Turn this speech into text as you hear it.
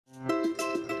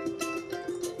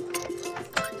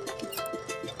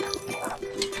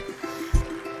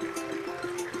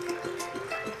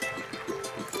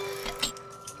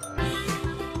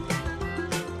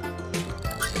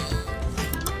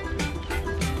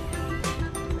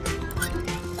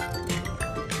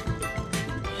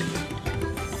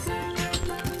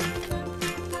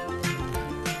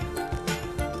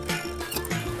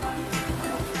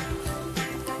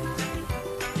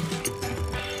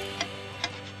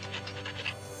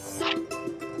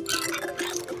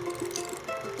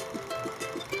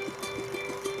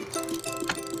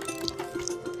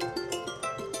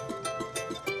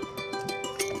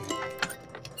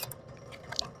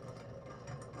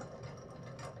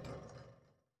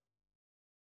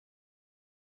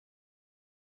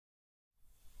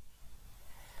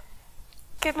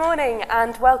Good morning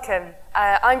and welcome.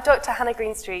 I'm Dr. Hannah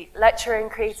Greenstreet, lecturer in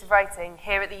creative writing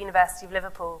here at the University of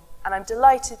Liverpool, and I'm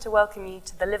delighted to welcome you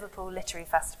to the Liverpool Literary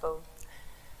Festival.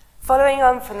 Following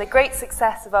on from the great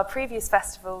success of our previous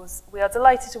festivals, we are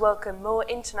delighted to welcome more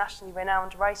internationally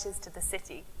renowned writers to the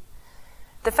city.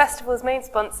 The festival's main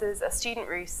sponsors are Student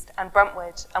Roost and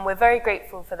Bruntwood, and we're very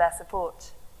grateful for their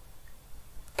support.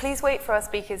 Please wait for our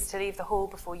speakers to leave the hall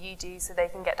before you do so they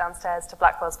can get downstairs to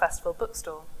Blackwell's festival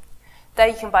bookstore. There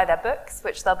you can buy their books,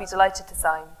 which they'll be delighted to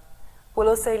sign. We'll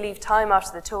also leave time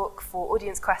after the talk for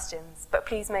audience questions, but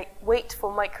please wait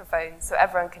for microphones so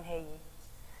everyone can hear you.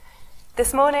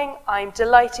 This morning, I'm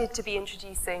delighted to be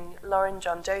introducing Lauren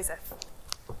John Joseph.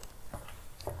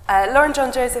 Lauren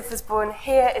John Joseph was born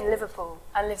here in Liverpool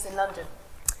and lives in London.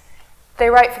 They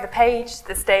write for the page,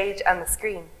 the stage, and the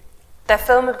screen. Their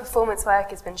film and performance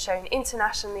work has been shown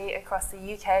internationally across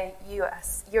the UK,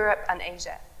 US, Europe, and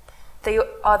Asia. They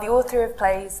are the author of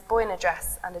plays Boy in a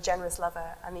Dress and A Generous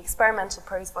Lover, and the experimental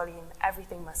prose volume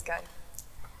Everything Must Go.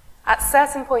 At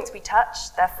certain points we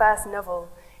touch, their first novel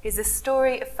is a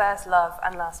story of first love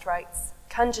and last rites,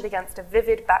 conjured against a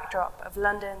vivid backdrop of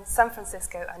London, San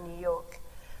Francisco, and New York,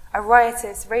 a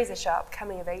riotous, razor-sharp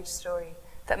coming-of-age story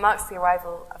that marks the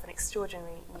arrival of an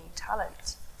extraordinary new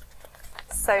talent.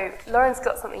 So Lauren's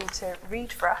got something to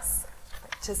read for us,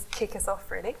 to kick us off,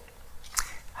 really.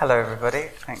 Hello everybody,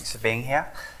 thanks for being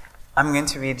here. I'm going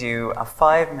to read you a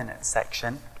 5-minute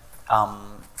section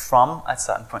from At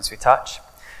Certain Points We Touch,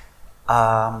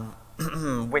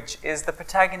 which is the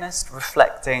protagonist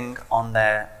reflecting on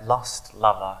their lost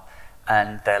lover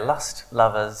and their lost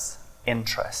lover's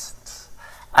interests.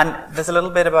 And there's a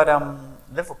little bit about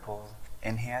Liverpool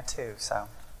in here too, so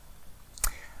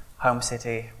home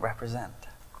city represent.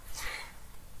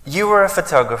 You were a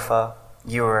photographer,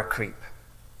 you were a creep.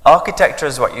 Architecture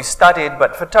is what you studied,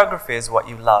 but photography is what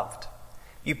you loved.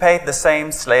 You paid the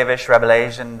same slavish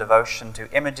Rabelaisian devotion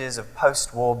to images of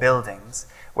post-war buildings,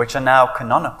 which are now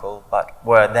canonical, but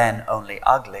were then only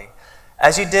ugly,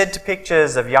 as you did to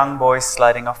pictures of young boys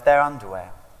sliding off their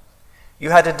underwear.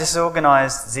 You had a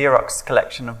disorganized Xerox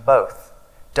collection of both,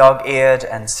 dog-eared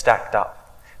and stacked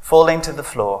up, falling to the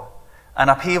floor, an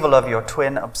upheaval of your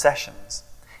twin obsessions,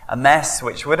 a mess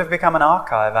which would have become an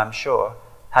archive, I'm sure,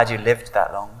 had you lived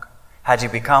that long, had you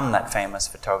become that famous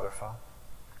photographer.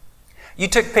 You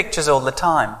took pictures all the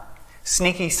time,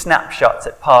 sneaky snapshots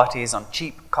at parties on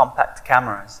cheap compact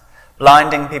cameras,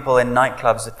 blinding people in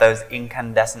nightclubs with those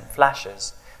incandescent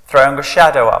flashes, throwing a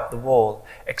shadow up the wall,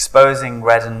 exposing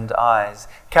reddened eyes,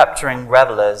 capturing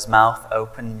revelers, mouth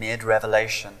open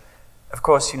mid-revelation. Of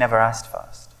course, you never asked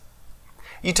first.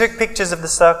 You took pictures of the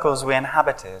circles we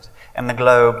inhabited and the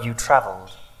globe you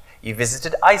traveled. You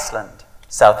visited Iceland,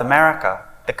 South America,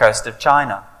 the coast of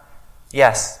China.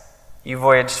 Yes, you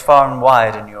voyaged far and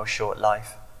wide in your short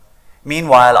life.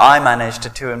 Meanwhile, I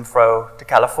managed to and fro to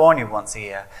California once a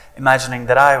year, imagining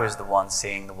that I was the one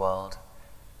seeing the world.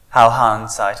 How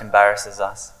hindsight embarrasses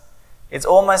us. It's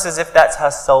almost as if that's her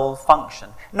sole function.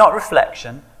 Not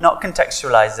reflection, not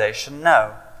contextualization,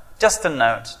 no. Just a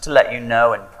note to let you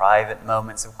know in private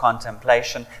moments of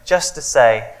contemplation, just to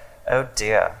say, oh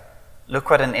dear, look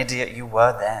what an idiot you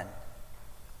were then.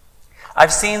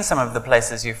 I've seen some of the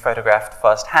places you've photographed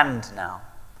firsthand now.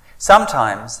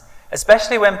 Sometimes,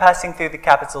 especially when passing through the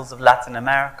capitals of Latin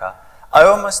America, I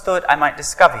almost thought I might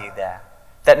discover you there,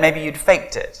 that maybe you'd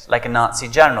faked it like a Nazi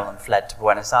general and fled to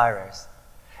Buenos Aires.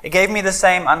 It gave me the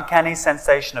same uncanny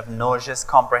sensation of nauseous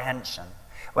comprehension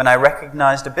when I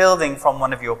recognized a building from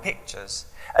one of your pictures,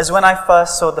 as when I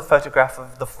first saw the photograph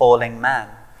of the falling man,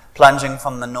 plunging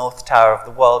from the North Tower of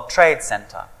the World Trade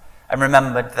Center, and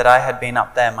remembered that I had been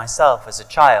up there myself as a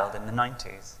child in the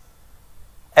 90s.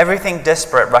 Everything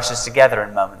disparate rushes together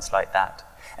in moments like that,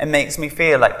 and makes me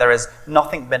feel like there is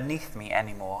nothing beneath me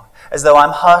anymore, as though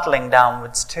I'm hurtling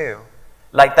downwards too,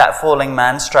 like that falling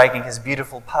man striking his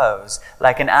beautiful pose,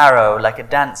 like an arrow, like a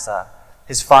dancer,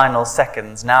 his final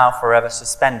seconds now forever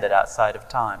suspended outside of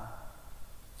time.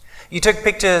 You took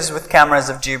pictures with cameras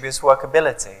of dubious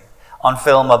workability, on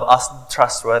film of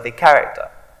untrustworthy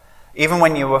character, even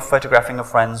when you were photographing a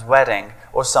friend's wedding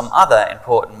or some other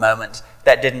important moment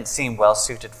that didn't seem well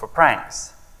suited for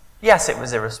pranks. Yes, it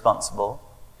was irresponsible.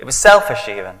 It was selfish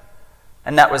even.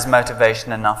 And that was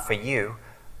motivation enough for you.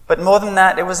 But more than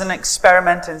that, it was an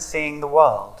experiment in seeing the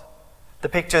world. The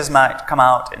pictures might come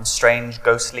out in strange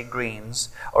ghostly greens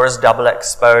or as double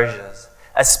exposures,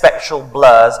 as spectral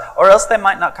blurs, or else they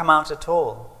might not come out at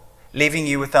all, leaving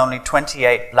you with only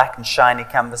 28 black and shiny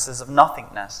canvases of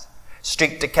nothingness,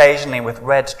 streaked occasionally with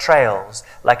red trails,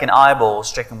 like an eyeball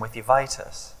stricken with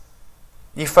uveitis.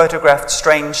 You photographed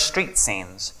strange street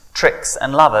scenes, tricks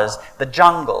and lovers, the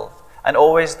jungle, and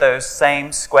always those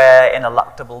same square,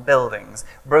 ineluctable buildings,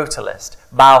 brutalist,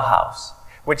 Bauhaus,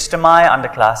 which to my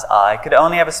underclass eye could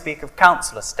only ever speak of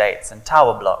council estates and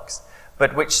tower blocks,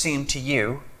 but which seemed to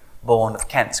you, born of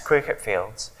Kent's cricket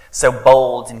fields, so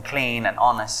bold and clean and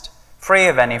honest, free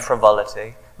of any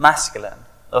frivolity, masculine,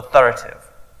 authoritative.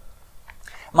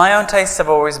 My own tastes have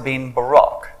always been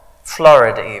baroque,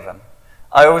 florid even.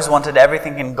 I always wanted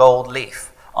everything in gold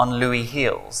leaf on Louis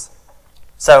heels.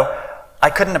 So I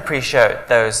couldn't appreciate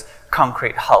those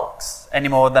concrete hulks any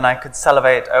more than I could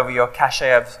salivate over your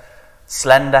cachet of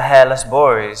slender, hairless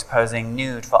boys posing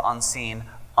nude for unseen,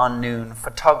 unknown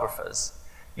photographers.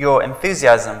 Your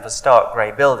enthusiasm for stark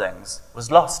grey buildings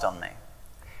was lost on me.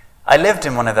 I lived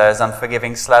in one of those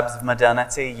unforgiving slabs of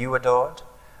modernity you adored,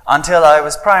 until I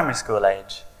was primary school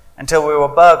age, until we were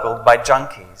burgled by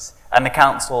junkies and the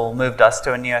council moved us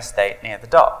to a new estate near the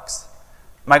docks.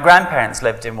 My grandparents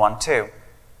lived in one too,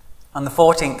 on the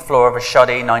 14th floor of a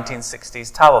shoddy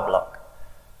 1960s tower block.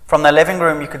 From their living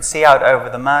room you could see out over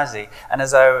the Mersey, and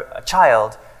as a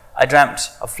child I dreamt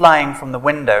of flying from the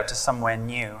window to somewhere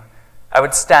new. I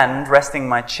would stand resting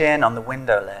my chin on the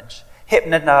window ledge,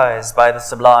 hypnotized by the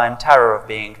sublime terror of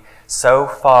being so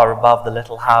far above the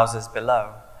little houses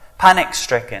below,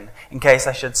 panic-stricken in case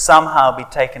I should somehow be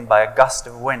taken by a gust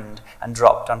of wind and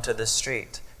dropped onto the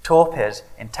street, torpid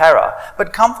in terror,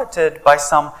 but comforted by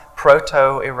some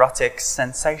proto-erotic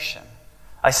sensation.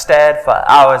 I stared for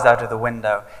hours out of the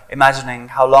window, imagining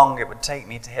how long it would take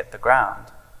me to hit the ground.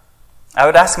 I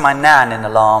would ask my nan in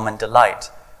alarm and delight,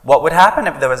 what would happen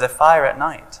if there was a fire at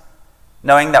night?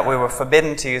 Knowing that we were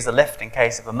forbidden to use the lift in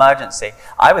case of emergency,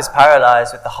 I was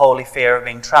paralyzed with the holy fear of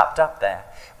being trapped up there,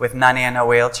 with Nanny in her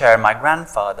wheelchair and my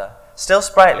grandfather, still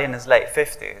sprightly in his late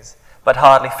 50s, but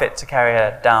hardly fit to carry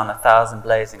her down 1,000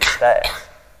 blazing stairs.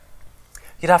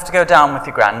 You'd have to go down with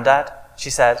your granddad,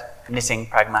 she said, knitting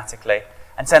pragmatically,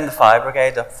 and send the fire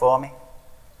brigade up for me.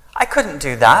 I couldn't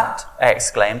do that, I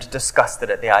exclaimed, disgusted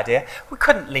at the idea. We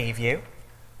couldn't leave you.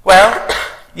 Well,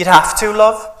 you'd have to,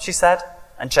 love, she said,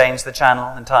 and changed the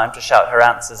channel in time to shout her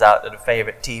answers out at a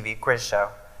favourite TV quiz show.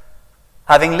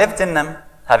 Having lived in them,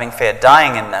 having feared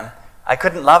dying in them, I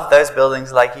couldn't love those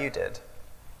buildings like you did.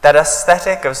 That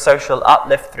aesthetic of social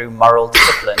uplift through moral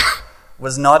discipline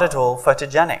was not at all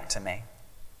photogenic to me.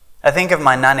 I think of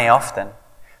my nanny often,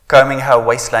 combing her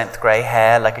waist-length grey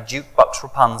hair like a jukebox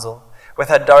Rapunzel, with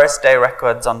her Doris Day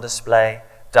records on display,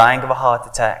 dying of a heart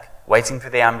attack, waiting for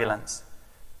the ambulance.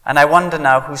 And I wonder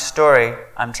now whose story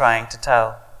I'm trying to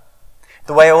tell.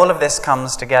 The way all of this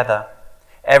comes together,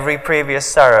 every previous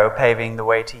sorrow paving the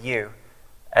way to you,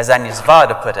 as Agnes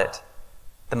Varda put it,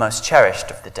 the most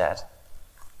cherished of the dead.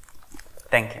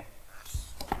 Thank you.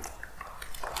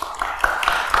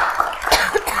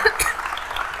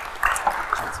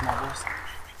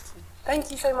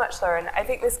 Thank you so much, Lauren. I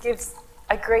think this gives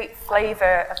a great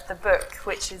flavour of the book,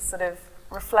 which is sort of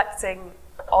reflecting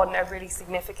on a really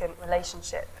significant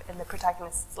relationship in the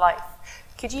protagonist's life.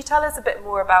 Could you tell us a bit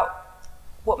more about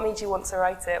what made you want to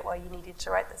write it, why you needed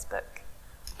to write this book?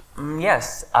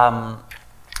 Yes.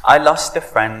 I lost a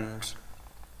friend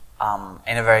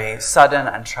in a very sudden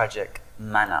and tragic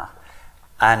manner.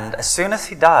 And as soon as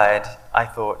he died, I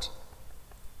thought,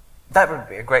 that would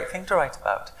be a great thing to write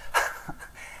about.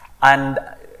 And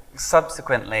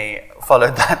subsequently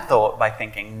followed that thought by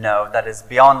thinking, no, that is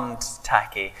beyond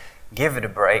tacky. Give it a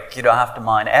break. You don't have to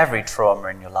mind every trauma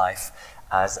in your life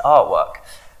as artwork.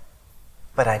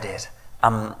 But I did.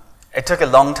 It took a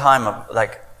long time of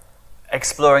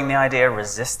exploring the idea,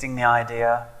 resisting the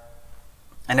idea,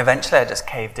 and eventually I just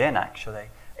caved in, actually.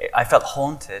 I felt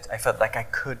haunted. I felt like I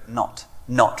could not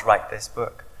write this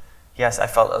book. Yes, I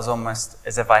felt almost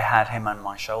as if I had him on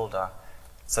my shoulder,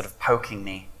 sort of poking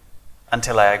me,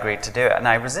 until I agreed to do it. And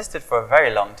I resisted for a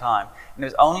very long time. And it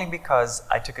was only because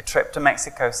I took a trip to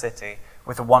Mexico City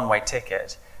with a one-way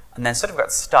ticket and then sort of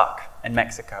got stuck in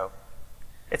Mexico.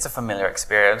 It's a familiar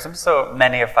experience. I'm so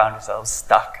many have found themselves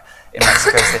stuck in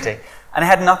Mexico City. And I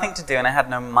had nothing to do and I had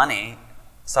no money.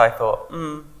 So I thought,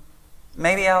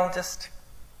 maybe I'll just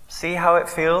see how it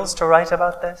feels to write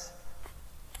about this.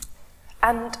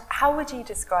 And how would you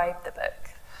describe the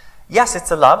book? Yes,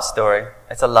 it's a love story.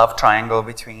 It's a love triangle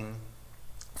between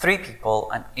three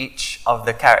people, and each of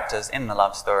the characters in the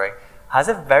love story has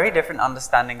a very different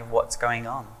understanding of what's going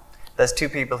on. There's two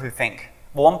people who think,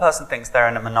 one person thinks they're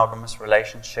in a monogamous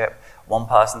relationship, one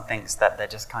person thinks that they're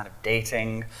just kind of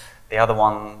dating, the other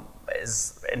one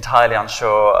is entirely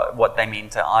unsure what they mean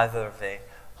to either of the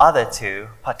other two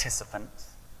participants.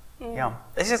 Yeah,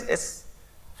 it's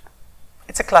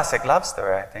a classic love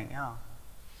story, I think, yeah.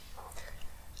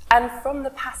 And from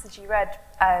the passage you read,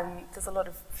 there's a lot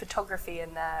of photography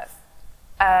in there.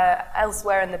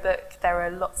 Elsewhere in the book, there are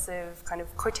lots of kind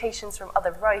of quotations from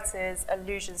other writers,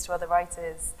 allusions to other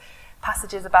writers,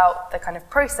 passages about the kind of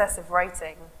process of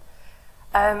writing.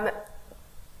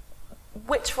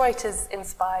 Which writers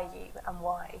inspire you and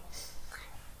why?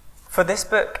 For this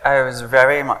book, I was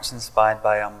very much inspired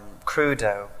by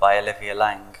Crudo by Olivia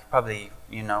Laing. Probably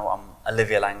you know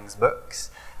Olivia Laing's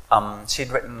books.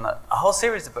 She'd written a whole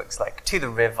series of books like To the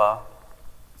River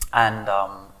and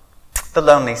The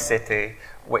Lonely City,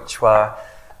 which were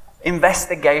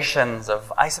investigations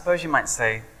of, I suppose you might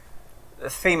say,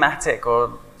 thematic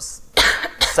or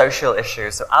social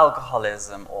issues, so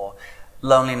alcoholism or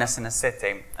loneliness in a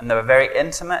city. And they were very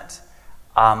intimate,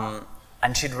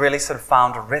 and she'd really sort of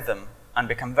found a rhythm and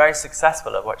become very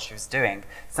successful at what she was doing.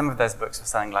 Some of those books were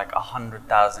selling like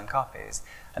 100,000 copies.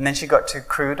 And then she got to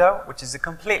Crudo, which is a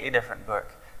completely different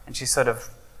book, and she sort of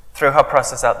threw her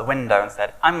process out the window and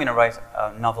said, I'm going to write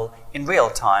a novel in real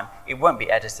time. It won't be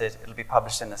edited. It'll be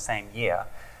published in the same year.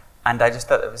 And I just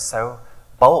thought it was so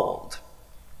bold.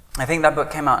 I think that book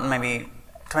came out in maybe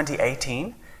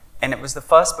 2018, and it was the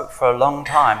first book for a long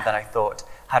time that I thought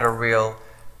had a real,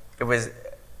 it was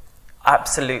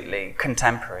absolutely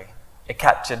contemporary. It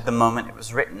captured the moment it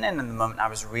was written in and the moment I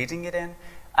was reading it in.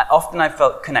 And often I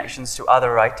felt connections to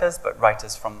other writers, but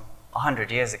writers from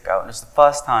 100 years ago. And it was the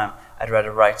first time I'd read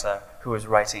a writer who was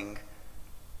writing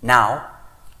now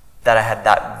that I had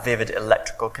that vivid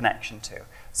electrical connection to.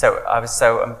 So I was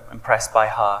so impressed by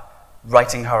her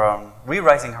rewriting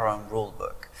her own rule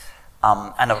book.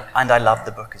 And I loved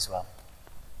the book as well.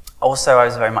 Also, I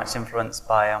was very much influenced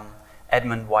by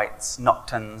Edmund White's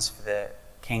Nocturnes for the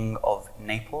King of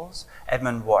Naples.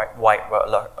 Edmund White wrote a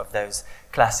lot of those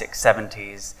classic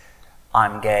 70s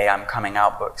I'm gay, I'm coming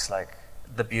out books like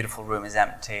The Beautiful Room is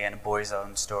Empty and A Boy's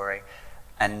Own Story.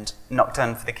 And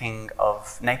Nocturne for the King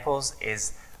of Naples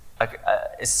is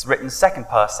written second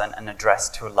person and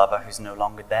addressed to a lover who's no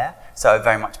longer there. So I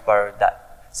very much borrowed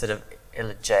that sort of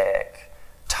elegiac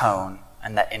tone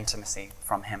and that intimacy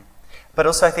from him. But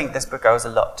also I think this book owes a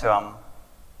lot to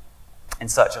In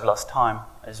Search of Lost Time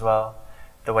as well.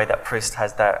 The way that Proust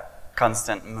has that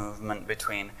constant movement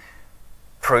between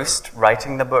Proust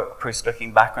writing the book, Proust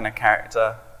looking back on a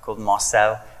character called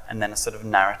Marcel, and then a sort of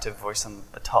narrative voice on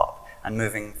the top, and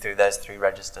moving through those three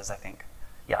registers, I think.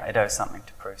 Yeah, it owes something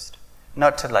to Proust.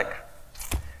 Not to like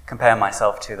compare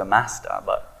myself to the master,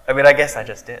 but I mean, I guess I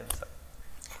just did. So.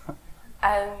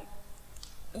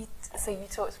 So you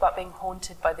talked about being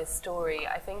haunted by this story.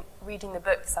 I think reading the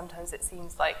book, sometimes it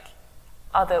seems like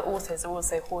other authors are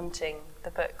also haunting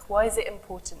the book. Why is it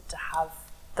important to have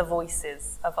the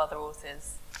voices of other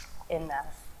authors in there?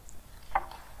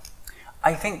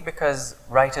 I think because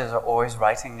writers are always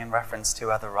writing in reference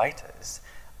to other writers.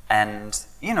 And,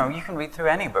 you know, you can read through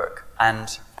any book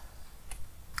and,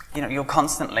 you know, you'll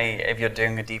constantly, if you're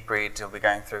doing a deep read, you'll be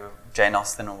going through Jane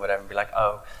Austen or whatever and be like,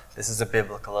 oh, this is a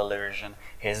biblical allusion,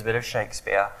 here's a bit of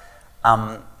Shakespeare.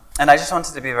 And I just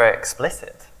wanted to be very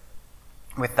explicit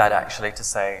with that, actually, to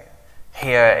say,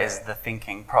 here is the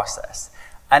thinking process.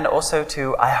 And also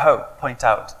to, I hope, point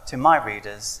out to my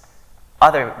readers,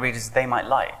 other readers they might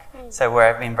like. So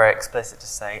where I've been very explicit to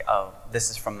say, oh, this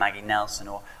is from Maggie Nelson,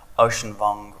 or Ocean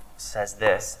Vuong says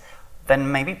this,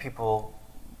 then maybe people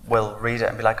will read it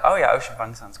and be like, oh yeah, Ocean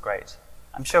Vuong sounds great.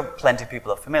 I'm sure plenty of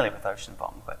people are familiar with Ocean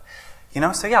Vuong, but, you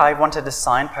know, so yeah, I wanted to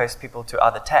signpost people to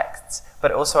other texts,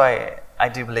 but also I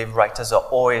do believe writers are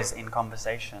always in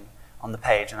conversation on the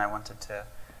page, and I wanted to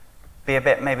be a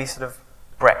bit maybe sort of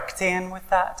Brechtian with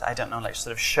that. I don't know, like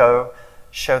sort of show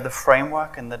the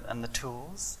framework and the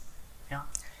tools. Yeah.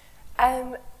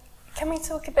 Can we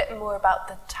talk a bit more about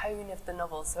the tone of the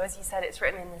novel? So as you said, it's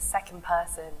written in the second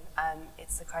person.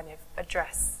 It's a kind of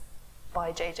address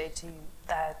by JJ to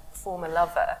their former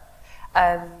lover.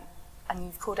 And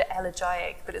you've called it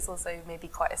elegiac, but it's also maybe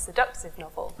quite a seductive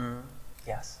novel.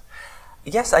 Yes.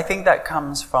 Yes, I think that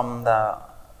comes from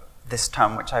this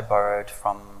tone which I borrowed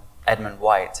from Edmund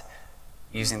White,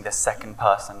 using the second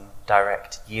person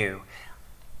direct you.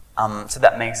 So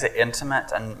that makes it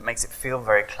intimate and makes it feel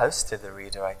very close to the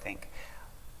reader, I think.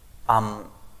 And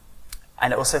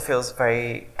it also feels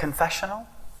very confessional.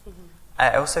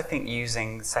 I also think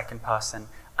using second person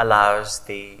allows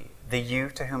the you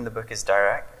to whom the book is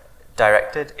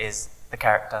directed is the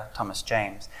character Thomas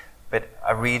James. But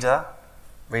a reader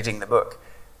reading the book,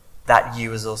 that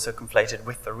you is also conflated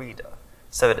with the reader.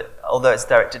 So that, although it's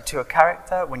directed to a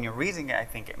character, when you're reading it, I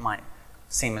think it might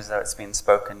seem as though it's been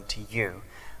spoken to you,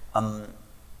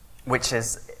 which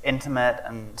is intimate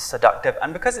and seductive.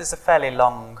 And because it's a fairly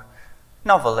long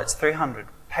novel, it's 300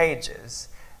 pages,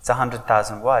 it's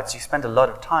 100,000 words. You spend a lot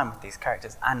of time with these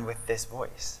characters and with this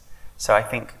voice. So I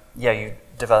think, yeah, you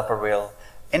develop a real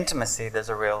intimacy. There's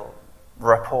a real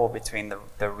rapport between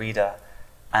the reader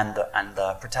and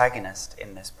the protagonist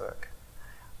in this book.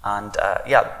 And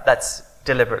yeah, that's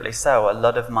deliberately so. A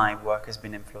lot of my work has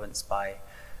been influenced by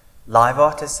live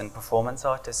artists and performance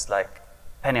artists like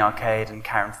Penny Arcade and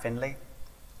Karen Finley,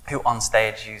 who on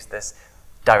stage use this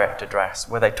direct address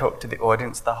where they talk to the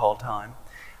audience the whole time.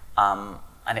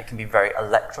 And it can be very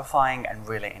electrifying and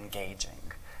really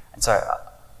engaging. And so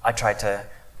I try to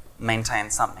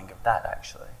maintain something of that,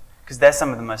 actually. Because they're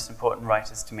some of the most important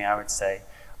writers to me, I would say,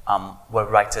 were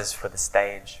writers for the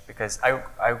stage. Because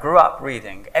I grew up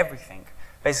reading everything.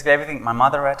 Basically everything my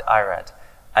mother read, I read.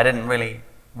 I didn't really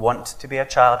want to be a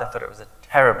child. I thought it was a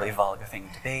terribly vulgar thing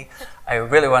to be. I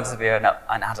really wanted to be an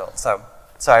adult. So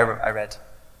I read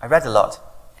a lot.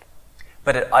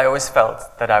 But I always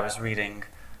felt that I was reading,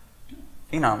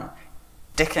 you know,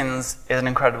 Dickens is an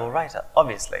incredible writer,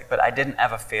 obviously, but I didn't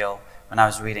ever feel when I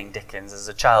was reading Dickens as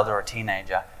a child or a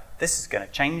teenager, this is going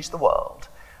to change the world.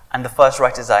 And the first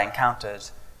writers I encountered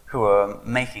who were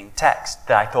making text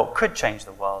that I thought could change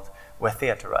the world were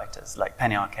theatre writers like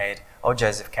Penny Arcade or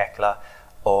Joseph Keckler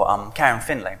or Karen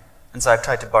Finley. And so I've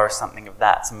tried to borrow something of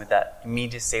that, some of that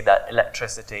immediacy, that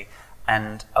electricity,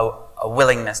 and a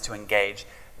willingness to engage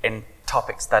in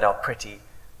topics that are pretty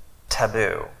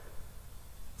taboo.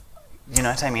 You know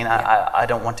what I mean? Yeah. I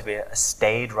don't want to be a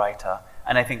staid writer.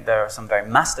 And I think there are some very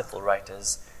masterful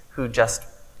writers who just,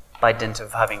 by dint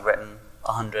of having written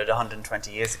 100,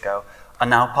 120 years ago, are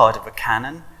now part of a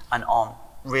canon and aren't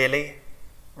really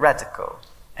radical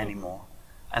anymore.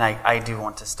 And I do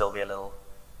want to still be a little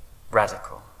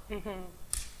radical. Mm-hmm.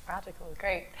 Radical,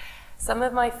 great. Some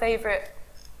of my favourite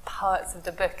parts of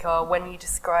the book are when you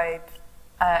describe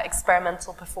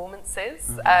experimental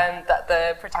performances that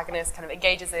the protagonist kind of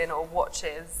engages in or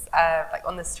watches, like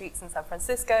on the streets in San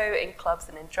Francisco, in clubs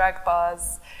and in drag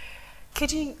bars.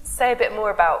 Could you say a bit more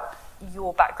about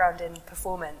your background in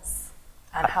performance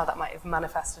and how that might have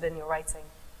manifested in your writing?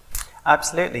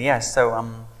 Absolutely, yes.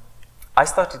 So I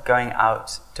started going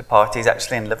out to parties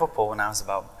actually in Liverpool when I was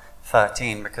about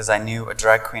 13 because I knew a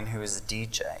drag queen who was a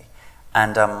DJ.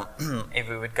 And if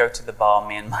we would go to the bar,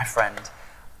 me and my friend,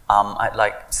 at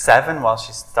like 7, while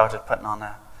she started putting on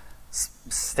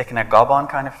sticking a gob on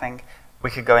kind of thing, we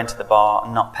could go into the bar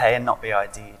and not pay and not be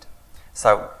ID'd.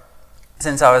 So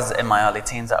since I was in my early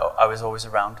teens, I was always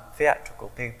around theatrical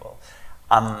people.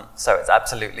 So it's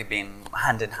absolutely been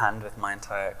hand in hand with my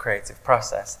entire creative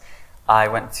process. I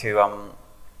went to,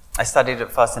 I studied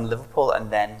at first in Liverpool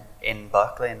and then in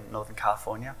Berkeley in Northern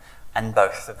California. And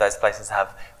both of those places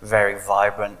have very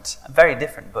vibrant, very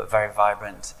different, but very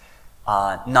vibrant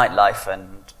nightlife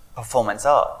and performance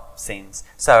art scenes.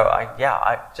 So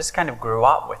I just kind of grew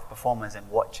up with performers and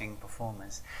watching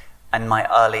performers. And my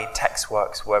early text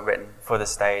works were written for the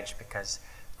stage because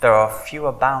there are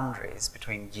fewer boundaries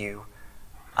between you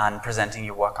and presenting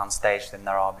your work on stage than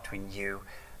there are between you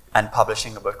and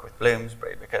publishing a book with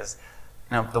Bloomsbury, because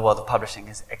the world of publishing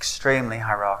is extremely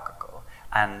hierarchical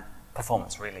and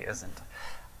performance really isn't.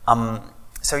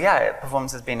 So yeah,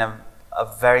 performance has been a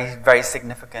very, very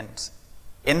significant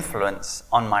influence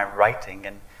on my writing,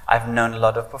 and I've known a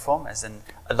lot of performers, and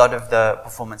a lot of the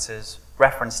performances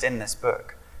referenced in this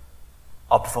book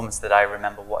are performances that I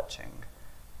remember watching.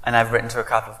 And I've written to a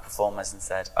couple of performers and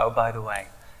said, oh, by the way,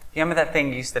 you remember that thing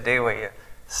you used to do where you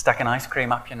stuck an ice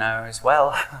cream up your nose?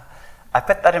 Well, I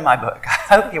put that in my book.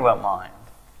 I hope you won't mind.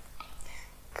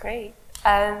 Great.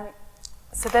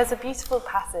 So there's a beautiful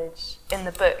passage in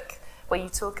the book where you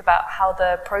talk about how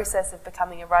the process of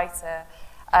becoming a writer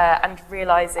and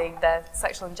realising their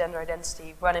sexual and gender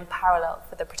identity run in parallel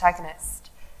for the protagonist.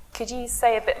 Could you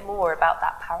say a bit more about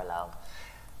that parallel?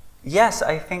 Yes,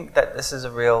 I think that this is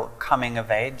a real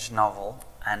coming-of-age novel,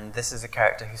 and this is a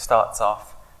character who starts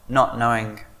off not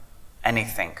knowing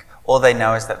anything. All they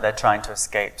know is that they're trying to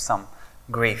escape some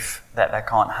grief that they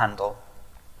can't handle.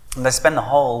 And they spend the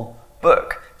whole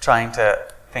book trying to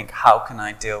think, how can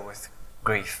I deal with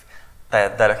grief?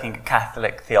 They're looking at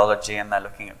Catholic theology and they're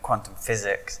looking at quantum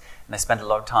physics, and they spend a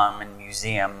lot of time in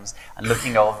museums and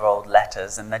looking over old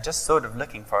letters, and they're just sort of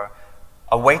looking for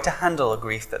a way to handle a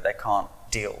grief that they can't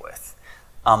deal with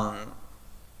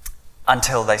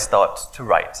until they start to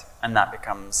write, and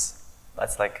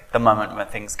that's like the moment when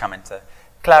things come into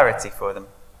clarity for them.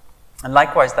 And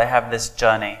likewise, they have this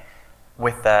journey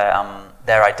with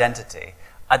their identity.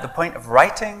 At the point of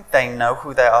writing, they know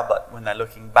who they are, but when they're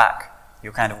looking back,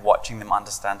 you're kind of watching them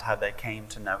understand how they came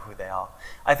to know who they are.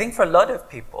 I think for a lot of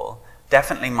people,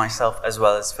 definitely myself as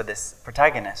well as for this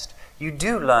protagonist, you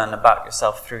do learn about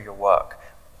yourself through your work.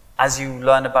 as you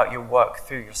learn about your work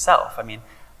through yourself. I mean,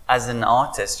 as an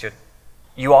artist,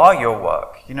 you are your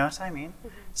work, you know what I mean?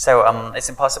 Mm-hmm. So it's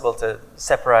impossible to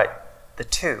separate the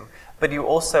two, but you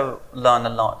also learn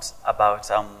a lot about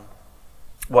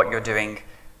what you're doing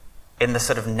in the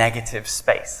sort of negative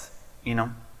space, you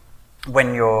know?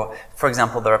 When you're, for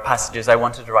example, there are passages I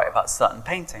wanted to write about certain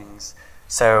paintings,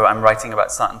 so I'm writing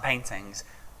about certain paintings,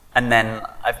 and then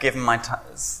I've given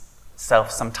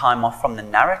myself some time off from the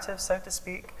narrative, so to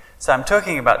speak. So I'm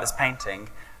talking about this painting,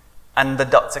 and the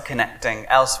dots are connecting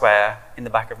elsewhere in the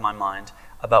back of my mind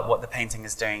about what the painting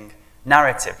is doing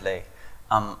narratively.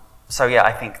 So yeah,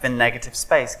 I think the negative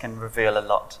space can reveal a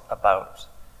lot about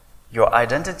your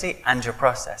identity and your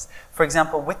process. For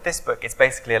example, with this book, it's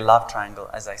basically a love triangle,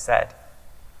 as I said.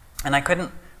 And I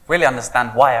couldn't really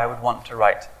understand why I would want to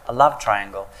write a love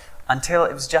triangle until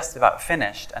it was just about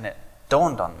finished, and it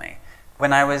dawned on me.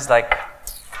 When I was like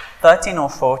 13 or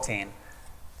 14,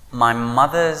 my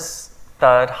mother's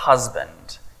third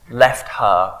husband left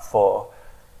her for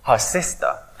her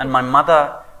sister, and my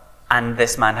mother and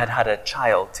this man had had a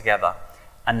child together,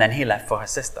 and then he left for her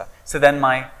sister. So then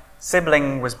my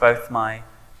sibling was both my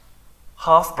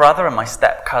half-brother and my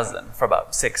step-cousin for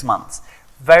about 6 months.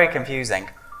 Very confusing.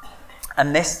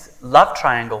 And this love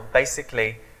triangle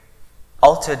basically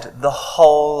altered the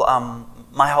whole,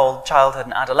 my whole childhood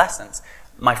and adolescence.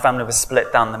 My family was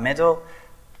split down the middle.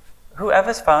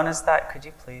 Whoever's phone is that, could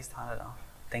you please turn it off?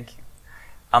 Thank you.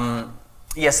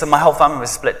 Yeah, so my whole family was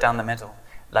split down the middle.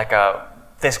 Like,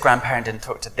 this grandparent didn't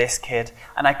talk to this kid,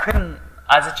 and I couldn't,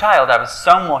 as a child, I was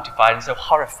so mortified and so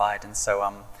horrified and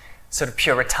so sort of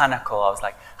puritanical. I was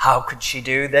like, how could she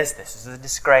do this? This is a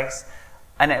disgrace.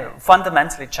 And it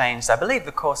fundamentally changed, I believe,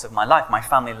 the course of my life. My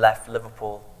family left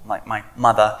Liverpool, my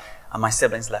mother and my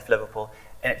siblings left Liverpool,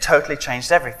 and it totally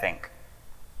changed everything.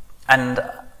 And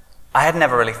I had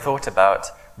never really thought about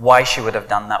why she would have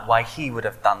done that, why he would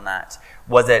have done that.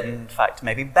 Was it, in fact,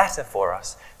 maybe better for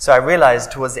us? So I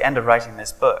realized towards the end of writing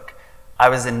this book, I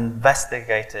was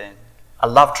investigating a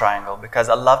love triangle because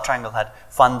a love triangle had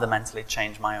fundamentally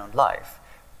changed my own life.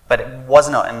 But it was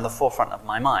not in the forefront of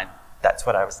my mind. That's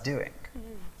what I was doing.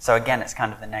 Mm-hmm. So again, it's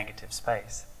kind of the negative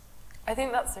space. I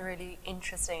think that's a really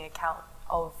interesting account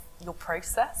of your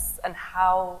process and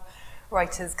how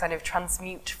writers kind of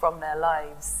transmute from their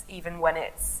lives, even when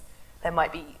there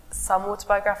might be some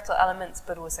autobiographical elements,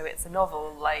 but also it's a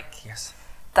novel, like yes.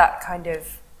 That kind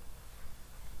of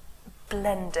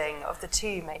blending of the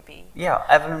two, maybe. Yeah,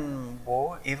 Evelyn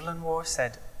Waugh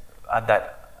said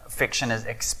that fiction is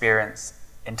experience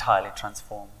entirely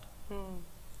transformed.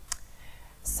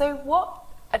 So what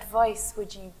advice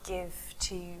would you give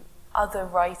to other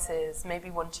writers maybe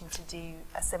wanting to do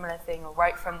a similar thing or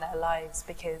write from their lives?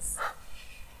 Because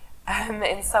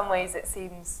in some ways it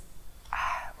seems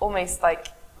almost like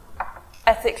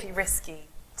ethically risky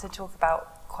to talk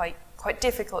about quite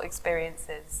difficult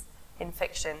experiences in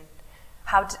fiction.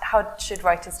 How should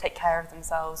writers take care of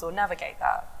themselves or navigate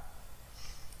that?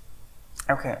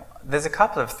 Okay, there's a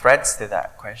couple of threads to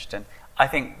that question. I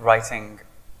think writing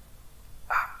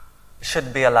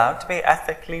should be allowed to be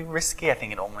ethically risky. I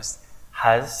think it almost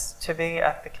has to be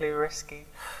ethically risky.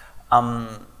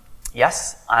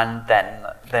 Yes, and then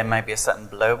there may be a certain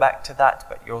blowback to that,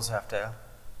 but you also have to,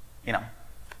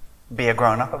 be a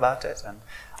grown-up about it and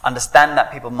understand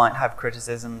that people might have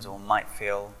criticisms or might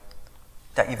feel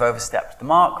that you've overstepped the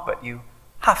mark, but you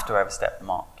have to overstep the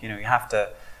mark. You have to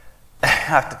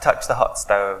touch the hot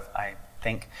stove, I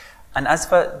think. And as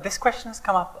for this question has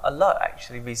come up a lot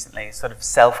actually recently, sort of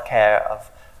self-care of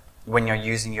when you're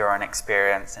using your own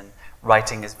experience, and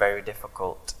writing is very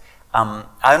difficult. I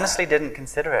honestly didn't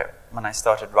consider it when I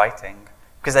started writing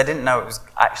because I didn't know it was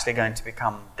actually going to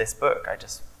become this book. I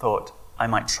just thought I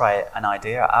might try an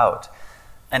idea out.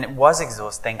 And it was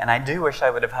exhausting, and I do wish I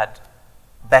would have had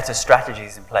better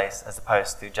strategies in place as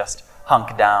opposed to just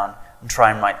hunker down and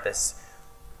try and write this,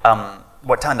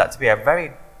 what turned out to be a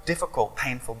very difficult,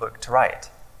 painful book to write.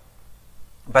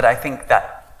 But I think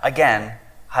that, again,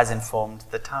 has informed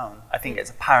the tone. I think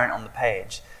it's apparent on the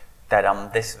page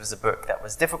that this was a book that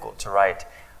was difficult to write,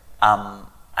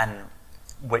 and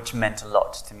which meant a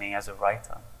lot to me as a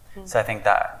writer. So I think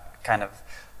that kind of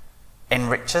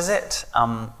enriches it.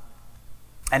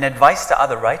 And advice to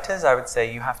other writers, I would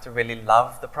say you have to really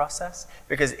love the process,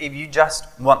 because if you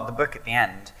just want the book at the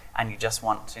end and you just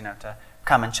want to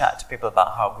come and chat to people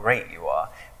about how great you are,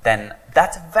 then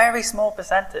that's a very small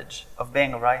percentage of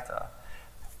being a writer.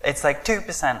 It's like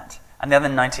 2%, and the other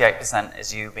 98%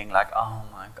 is you being like, oh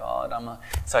my God, I'm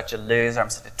such a loser, I'm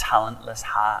such a talentless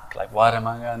hack, like what am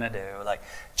I going to do? Like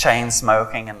chain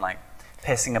smoking and like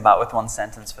pissing about with one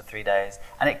sentence for 3 days.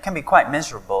 And it can be quite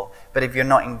miserable, but if you're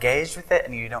not engaged with it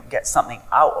and you don't get something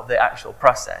out of the actual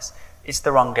process, it's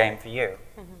the wrong game for you.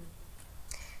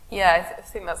 Yeah, I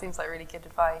think that seems like really good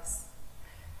advice.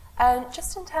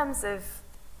 Just in terms of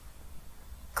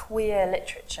queer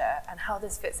literature and how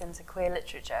this fits into queer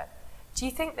literature, do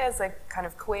you think there's a kind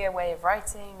of queer way of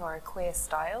writing or a queer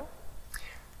style?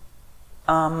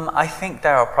 I think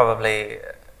there are probably...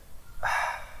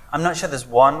 I'm not sure there's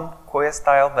one queer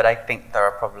style, but I think there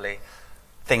are probably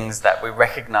things that we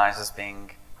recognize as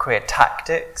being queer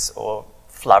tactics or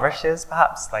flourishes,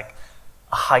 perhaps, like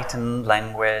a heightened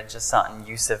language, a certain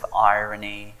use of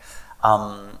irony,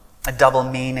 a double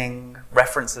meaning,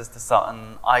 references to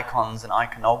certain icons and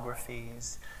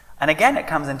iconographies. And again, it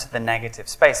comes into the negative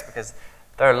space because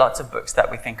there are lots of books that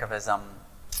we think of as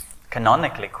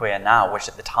canonically queer now, which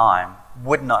at the time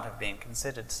would not have been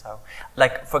considered so.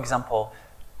 Like, for example,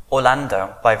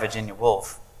 Orlando by Virginia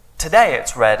Woolf. Today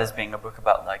it's read as being a book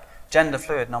about like gender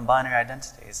fluid, non-binary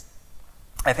identities.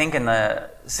 I think in the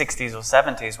 60s or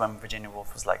 70s when Virginia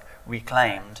Woolf was like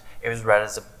reclaimed, it was read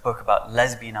as a book about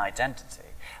lesbian identity.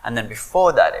 And then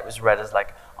before that it was read as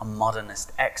like a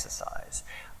modernist exercise.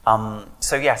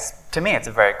 So yes, to me it's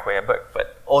a very queer book,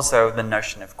 but also the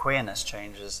notion of queerness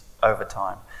changes over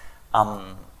time.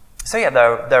 So yeah,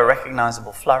 there are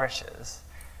recognizable flourishes.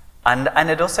 And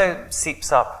it also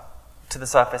seeps up to the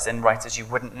surface in writers you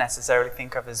wouldn't necessarily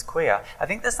think of as queer. I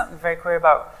think there's something very queer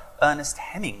about Ernest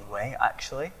Hemingway,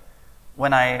 actually.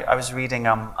 When I was reading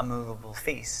A Movable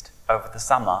Feast over the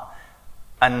summer,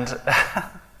 and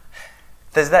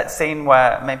there's that scene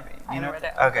where maybe, you know,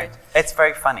 okay, it's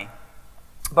very funny.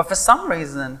 But for some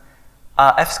reason,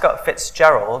 F. Scott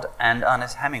Fitzgerald and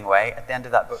Ernest Hemingway, at the end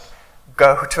of that book,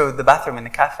 go to the bathroom in the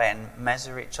cafe and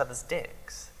measure each other's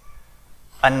dicks.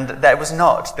 And that was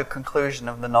not the conclusion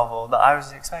of the novel that I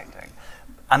was expecting.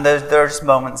 And there are just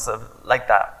moments of like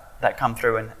that come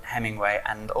through in Hemingway,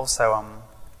 and also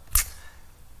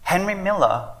Henry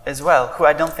Miller as well, who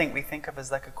I don't think we think of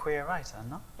as like a queer writer,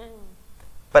 no?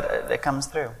 But it comes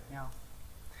through, yeah.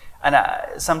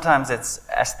 And sometimes it's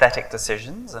aesthetic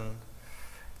decisions, and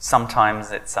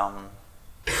sometimes it's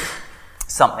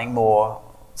something more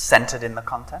centered in the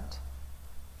content.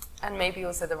 And maybe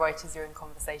also the writers you're in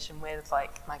conversation with,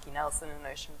 like Maggie Nelson and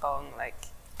Ocean Vuong, like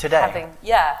today.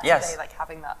 Today, like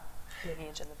having that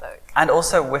lineage in the book. And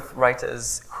also with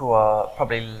writers who are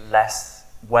probably less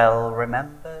well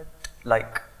remembered,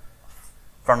 like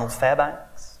Ronald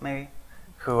Fairbanks, maybe,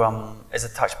 who is a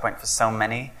touch point for so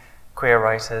many queer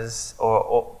writers,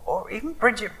 or even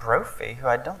Bridget Brophy, who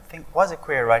I don't think was a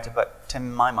queer writer, but to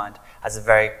my mind has a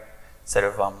very sort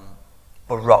of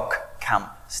Baroque camp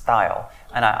style,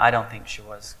 and I don't think she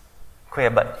was queer,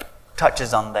 but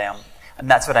touches on them,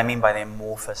 and that's what I mean by the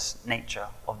amorphous nature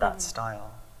of that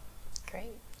style.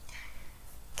 Great.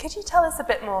 Could you tell us a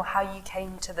bit more how you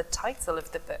came to the title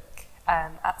of the book,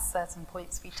 At Certain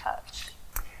Points We Touch?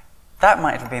 That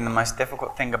might have been the most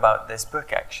difficult thing about this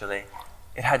book, actually.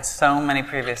 It had so many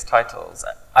previous titles.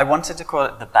 I wanted to call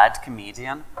it The Bad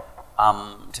Comedian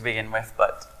to begin with,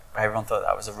 but everyone thought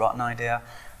that was a rotten idea.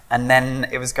 And then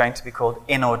it was going to be called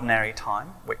In Ordinary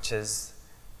Time, which is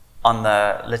on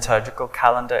the liturgical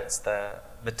calendar. It's the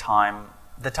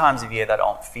times of year that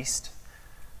aren't feasts.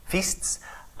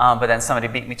 But then somebody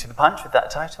beat me to the punch with that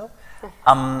title.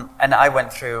 And I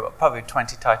went through probably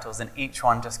 20 titles, and each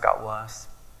one just got worse.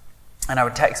 And I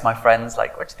would text my friends,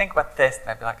 like, what do you think about this? And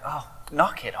they'd be like, oh,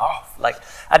 knock it off. Like,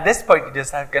 at this point, you're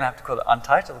just going to have to call it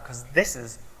Untitled, because this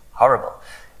is horrible.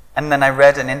 And then I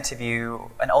read an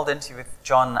old interview with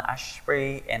John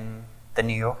Ashbery in The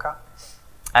New Yorker.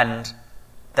 And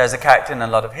there's a character in a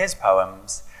lot of his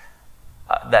poems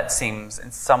that seems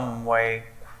in some way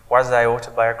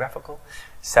quasi-autobiographical.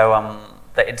 So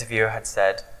the interviewer had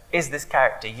said, is this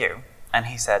character you? And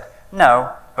he said,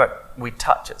 no, but we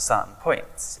touch at certain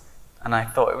points. And I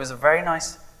thought it was a very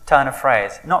nice turn of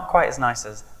phrase, not quite as nice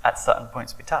as at certain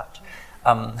points we touch.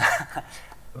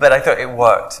 But I thought it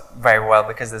worked very well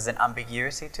because there's an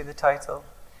ambiguity to the title.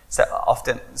 So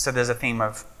there's a theme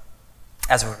of,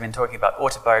 as we've been talking about,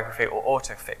 autobiography or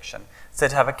autofiction. So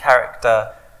to have a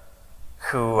character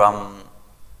who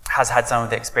has had some of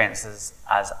the experiences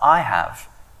as I have,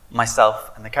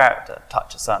 myself and the character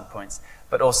touch at certain points,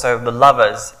 but also the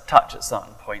lovers touch at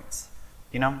certain points,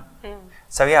 you know?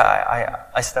 So yeah,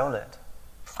 I stole it.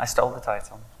 I stole the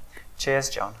title. Cheers,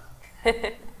 John.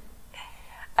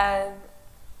 And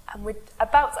we're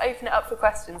about to open it up for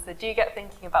questions, so do get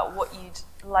thinking about what you'd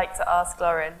like to ask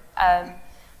Lauren.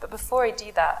 But before I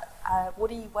do that,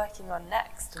 what are you working on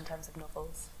next in terms of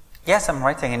novels? Yes, I'm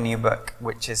writing a new book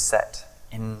which is set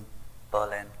in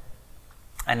Berlin.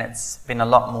 and it's been a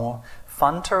lot more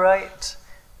fun to write,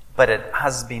 but it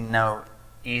has been no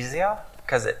easier,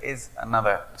 because it is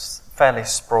another fairly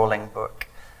sprawling book.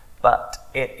 But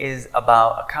it is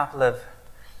about a couple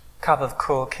of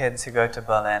cool kids who go to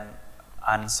Berlin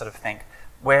and sort of think,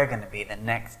 we're going to be the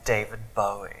next David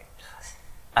Bowie.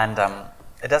 And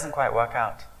it doesn't quite work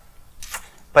out.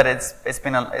 But it's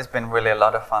been really a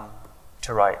lot of fun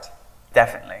to write,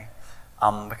 definitely.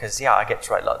 Because, yeah, I get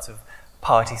to write lots of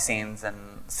party scenes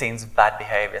and scenes of bad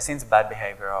behavior. Scenes of bad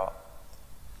behavior are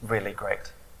really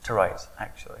great to write,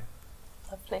 actually.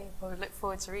 Lovely. Well, we look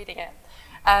forward to reading it.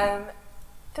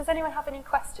 Does anyone have any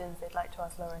questions they'd like to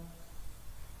ask Lauren?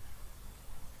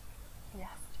 Yes.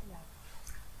 Yeah.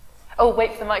 Oh,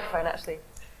 wait for the microphone, actually.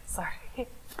 Sorry.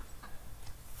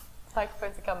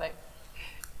 Microphones are coming.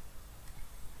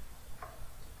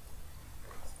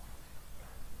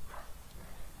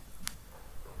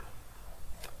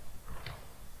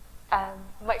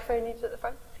 Microphone needed at the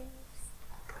front, please.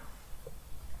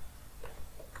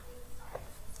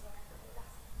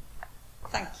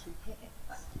 Thank you.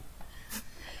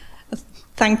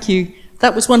 Thank you.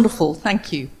 That was wonderful.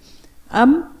 Thank you.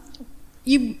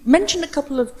 You mentioned a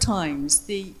couple of times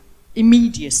the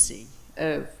immediacy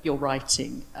of your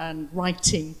writing and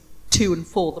writing to and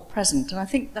for the present, and I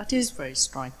think that is very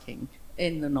striking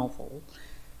in the novel.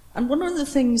 And one of the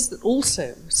things that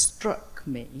also struck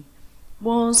me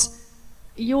was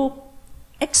your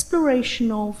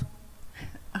exploration of,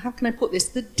 how can I put this,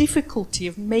 the difficulty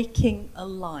of making a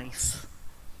life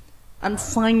and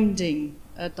finding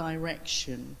a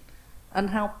direction, and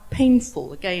how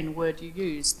painful, again, a word you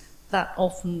used, that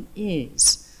often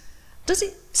is. Does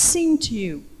it seem to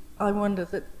you, I wonder,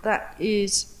 that that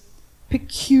is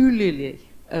peculiarly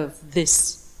of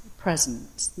this present?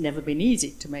 It's never been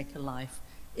easy to make a life.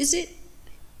 Does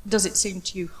it seem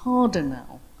to you harder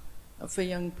now for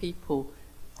young people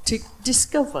to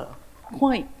discover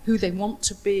quite who they want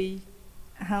to be,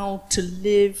 how to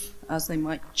live as they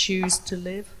might choose to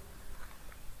live?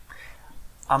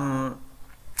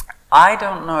 I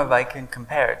don't know if I can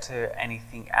compare it to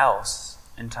anything else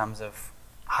in terms of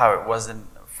how it was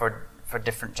for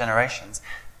different generations.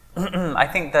 I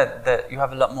think that you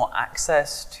have a lot more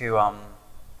access to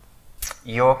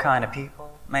your kind of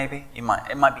people, maybe. It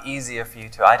might be easier for you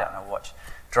to, I don't know, watch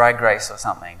Drag Race or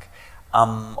something.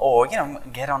 Or,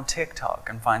 get on TikTok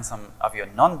and find some of your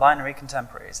non-binary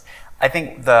contemporaries. I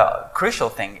think the crucial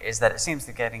thing is that it seems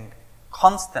to be getting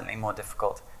constantly more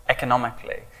difficult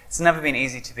economically. It's never been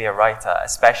easy to be a writer,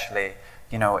 especially,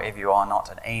 if you are not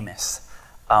an Amos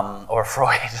or a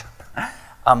Freud.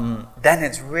 Then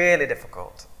it's really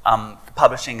difficult.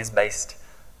 Publishing is based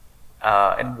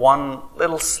in one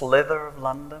little slither of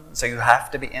London, so you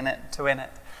have to be in it to win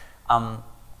it.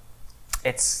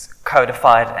 It's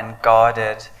codified and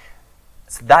guarded,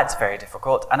 so that's very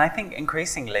difficult. And I think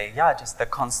increasingly, just the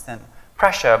constant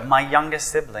pressure. My youngest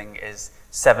sibling is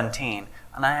 17,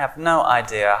 and I have no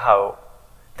idea how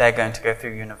they're going to go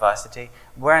through university.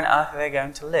 Where on earth are they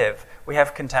going to live? We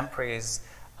have contemporaries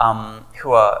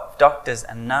who are doctors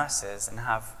and nurses and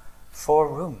have 4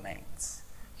 roommates.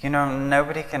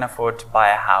 Nobody can afford to buy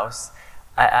a house.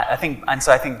 I think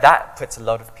that puts a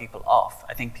lot of people off.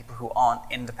 I think people who aren't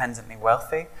independently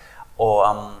wealthy, or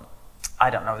I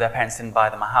don't know, their parents didn't buy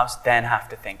them a house, then have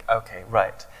to think, okay,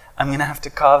 right, I'm going to have to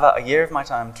carve out a year of my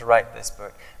time to write this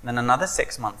book, and then another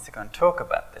 6 months to go and talk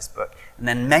about this book, and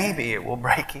then maybe it will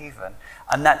break even.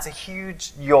 And that's a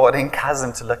huge yawning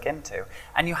chasm to look into.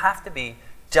 And you have to be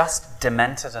just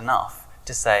demented enough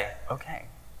to say, okay,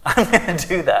 I'm going to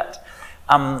do that.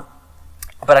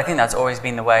 But I think that's always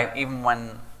been the way. Even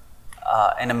when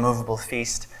in A Movable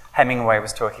Feast, Hemingway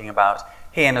was talking about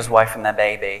he and his wife and their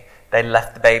baby, they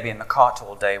left the baby in the cart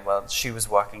all day while she was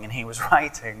working and he was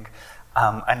writing.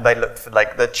 And they looked for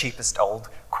the cheapest old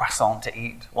croissant to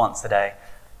eat once a day.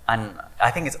 And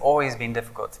I think it's always been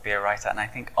difficult to be a writer, and I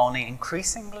think only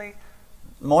increasingly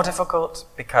more difficult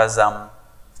because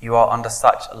you are under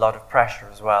such a lot of pressure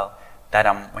as well that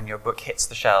when your book hits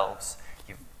the shelves,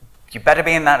 you better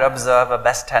be in that Observer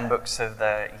best 10 books of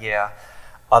the year.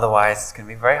 Otherwise, it's going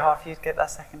to be very hard for you to get that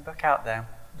second book out there.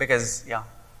 Because,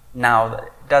 now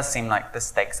it does seem like the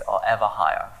stakes are ever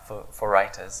higher for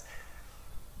writers.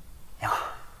 Yeah.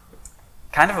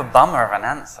 Kind of a bummer of an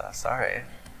answer, sorry.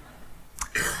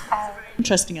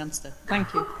 Interesting answer.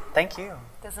 Thank you. Thank you.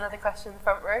 There's another question in the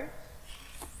front row.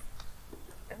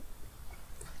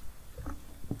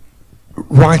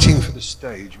 Writing for the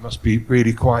stage must be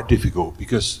really quite difficult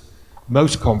because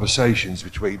most conversations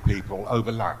between people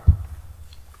overlap.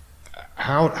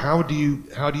 How do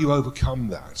you overcome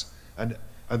that? And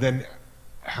then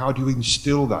how do you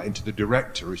instill that into the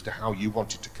director as to how you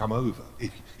want it to come over,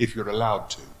 if you're allowed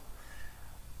to?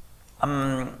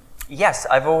 Yes,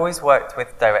 I've always worked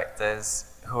with directors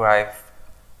who I've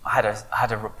had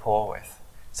a rapport with,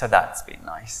 so that's been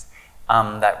nice.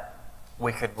 That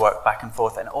we could work back and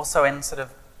forth, and also in sort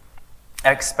of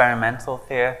experimental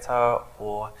theatre,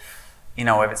 or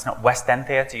if it's not West End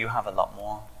theatre, you have a lot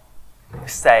more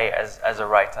say as a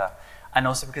writer, and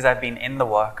also because I've been in the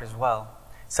work as well.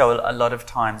 So a lot of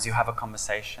times you have a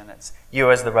conversation. It's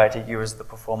you as the writer, you as the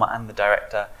performer, and the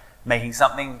director making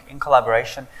something in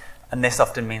collaboration. And this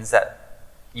often means that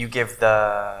you give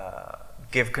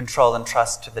control and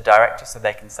trust to the director, so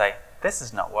they can say, "This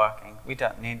is not working. We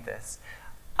don't need this,"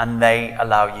 and they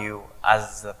allow you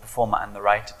as the performer and the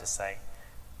writer to say,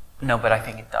 "No, but I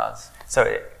think it does." So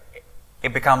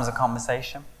it becomes a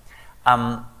conversation.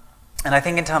 And I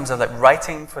think in terms of like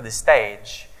writing for the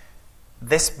stage,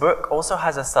 this book also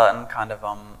has a certain kind of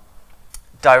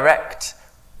direct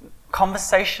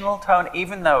conversational tone,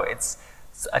 even though it's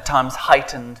at times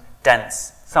heightened,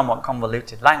 dense, somewhat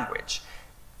convoluted language.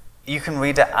 You can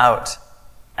read it out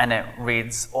and it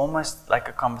reads almost like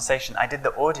a conversation. I did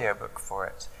the audiobook for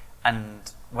it,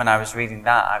 and when I was reading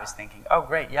that, I was thinking, oh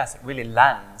great, yes, it really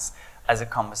lands as a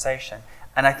conversation.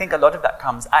 And I think a lot of that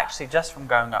comes actually just from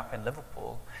growing up in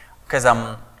Liverpool, because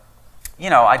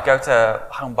I'd go to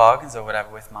Home Bargains or whatever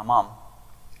with my mum,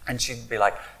 and she'd be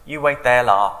like, "You wait there,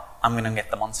 La, I'm going to get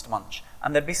the Monster Munch."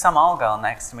 And there'd be some old girl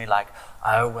next to me like,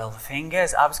 "Oh, well, the thing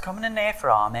is, I was coming in there for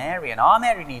our Mary, and our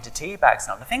Mary needed tea bags.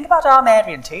 Now, the thing about our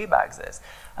Mary and tea bags is..."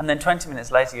 And then 20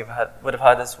 minutes later, you would have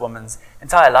heard this woman's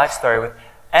entire life story with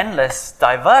endless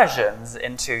diversions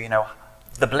into,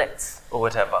 the Blitz or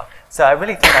whatever. So I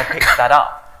really think I picked that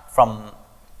up from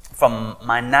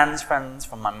my nan's friends,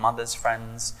 from my mother's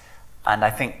friends, and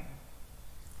I think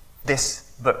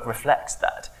this book reflects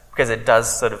that, because it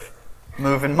does sort of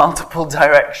move in multiple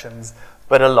directions,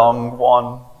 but along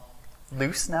one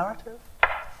loose narrative.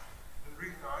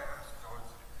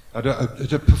 At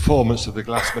a performance of the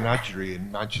Glass Menagerie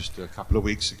in Manchester a couple of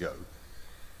weeks ago,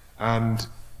 and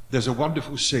there's a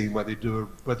wonderful scene where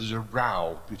there's a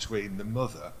row between the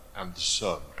mother and the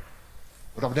son,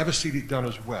 but I've never seen it done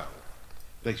as well.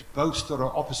 They both stood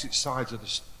on opposite sides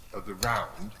of the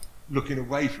round, looking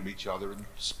away from each other and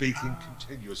speaking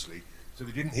continuously, so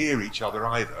they didn't hear each other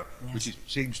either, yes. Which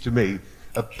seems to me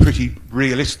a pretty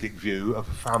realistic view of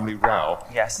a family row.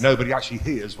 Yes. Nobody actually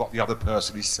hears what the other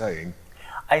person is saying.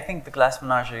 I think the Glass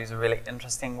Menagerie is a really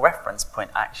interesting reference point,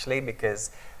 actually,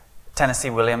 because Tennessee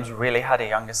Williams really had a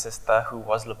younger sister who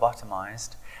was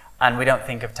lobotomized, and we don't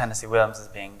think of Tennessee Williams as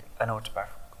being an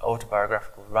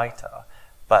autobiographical writer,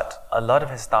 but a lot of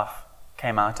his stuff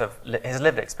came out of his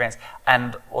lived experience,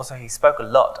 and also he spoke a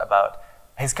lot about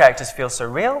his characters feel so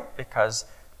real because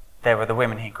they were the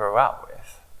women he grew up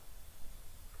with.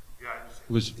 Yeah,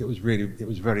 it was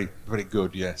very, very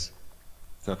good, yes.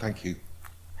 So thank you.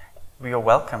 You're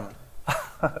welcome.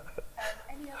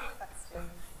 Any other questions?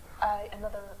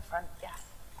 Another at the front, yeah.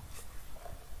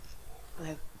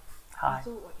 Hello. Hi. I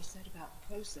thought what you said about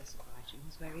the process of writing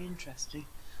was very interesting,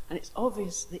 and it's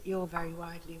obvious that you're very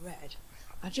widely read.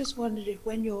 I just wondered if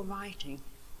when you're writing,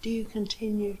 do you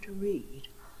continue to read,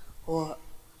 or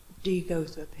do you go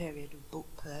through a period of book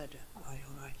purdah while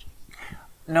you're writing?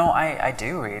 No, I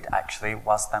do read, actually,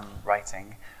 whilst I'm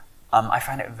writing. I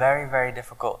find it very, very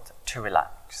difficult to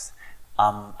relax.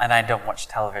 And I don't watch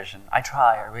television. I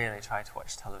really try to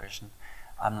watch television.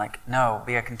 I'm like, no,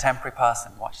 be a contemporary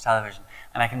person, watch television.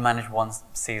 And I can manage one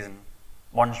season,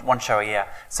 one show a year.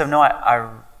 So no, I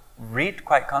read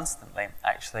quite constantly,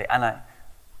 actually.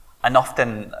 And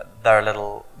often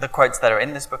the quotes that are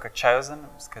in this book are chosen,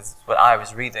 because it's what I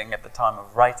was reading at the time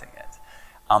of writing it.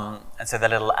 And so they're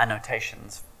little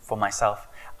annotations for myself.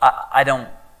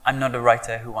 I'm not a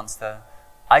writer who wants to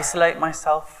isolate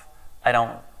myself. I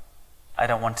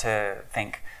don't want to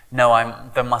think, no,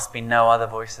 there must be no other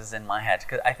voices in my head,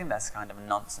 because I think that's kind of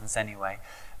nonsense anyway.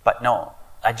 But no,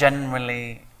 I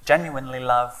genuinely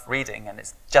love reading, and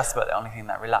it's just about the only thing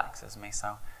that relaxes me,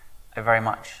 so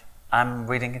I'm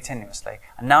reading continuously.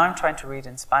 And now I'm trying to read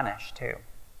in Spanish too,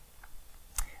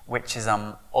 which is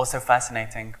also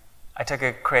fascinating. I took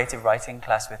a creative writing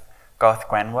class with Garth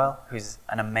Grenwell, who's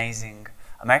an amazing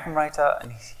American writer,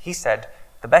 and he said,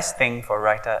 the best thing for a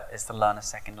writer is to learn a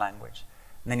second language.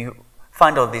 And then you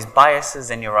find all these biases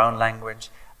in your own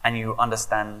language, and you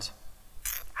understand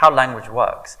how language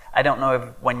works. I don't know if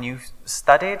when you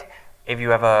studied, if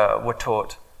you ever were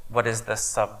taught what is the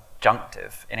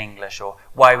subjunctive in English, or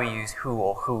why we use who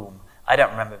or whom. I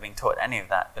don't remember being taught any of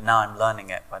that, but now I'm learning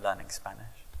it by learning Spanish.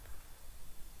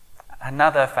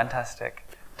 Another fantastic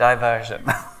diversion.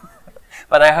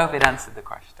 But I hope it answered the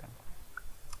question.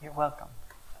 You're welcome.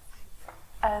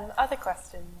 Other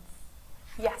questions?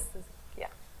 Yes.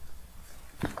 Yeah.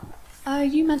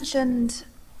 You mentioned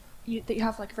that you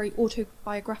have like a very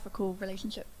autobiographical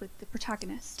relationship with the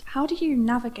protagonist. How do you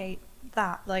navigate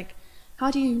that? Like,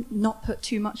 how do you not put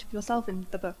too much of yourself in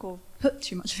the book, or put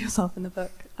too much of yourself in the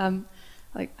book?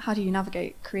 Like, how do you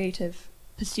navigate creative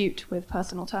pursuit with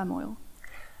personal turmoil?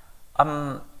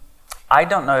 I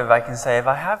don't know if I can say if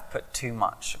I have put too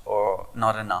much or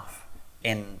not enough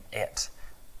in it.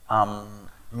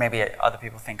 Maybe other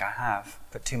people think I have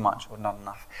put too much or not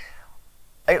enough.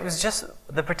 It was just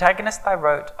the protagonist I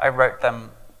wrote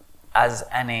them as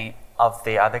any of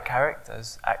the other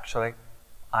characters, actually.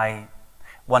 I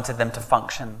wanted them to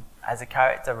function as a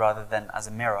character rather than as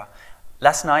a mirror.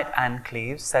 Last night, Anne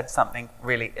Cleves said something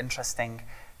really interesting.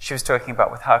 She was talking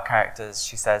about with her characters,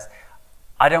 she says,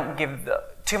 I don't give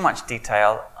too much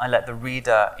detail, I let the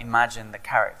reader imagine the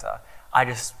character. I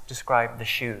just describe the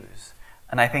shoes.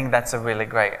 And I think that's a really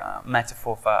great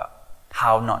metaphor for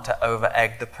how not to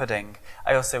over-egg the pudding.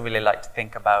 I also really like to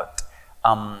think about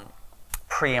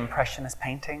pre-impressionist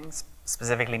paintings,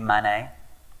 specifically Manet.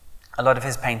 A lot of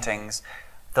his paintings,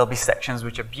 there'll be sections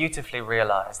which are beautifully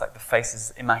realized, like the face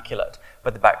is immaculate,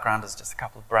 but the background is just a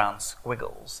couple of brown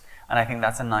squiggles. And I think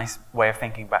that's a nice way of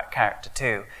thinking about character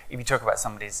too. If you talk about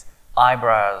somebody's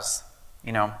eyebrows,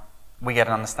 you know, we get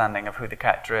an understanding of who the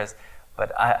character is.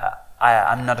 But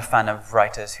I'm not a fan of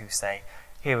writers who say,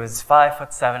 he was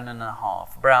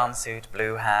 5'7.5", brown suit,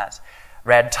 blue hat,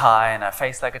 red tie, and a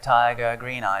face like a tiger,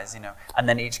 green eyes, you know. And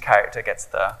then each character gets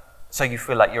so you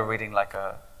feel like you're reading like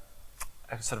a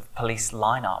sort of police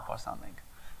lineup or something.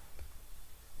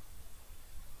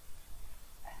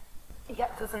 Yeah,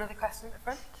 there's another question at the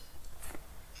front.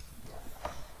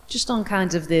 Just on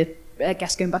kind of the, I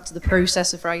guess going back to the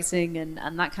process of writing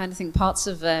and that kind of thing, parts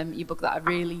of your book that I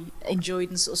really enjoyed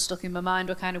and sort of stuck in my mind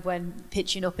were kind of when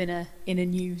pitching up in a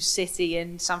new city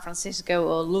in San Francisco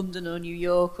or London or New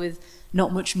York with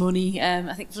not much money.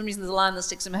 I think for some reason there's a line that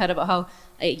sticks in my head about how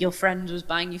your friend was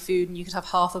buying you food and you could have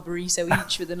half a burrito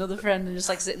each with another friend and just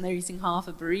like sitting there eating half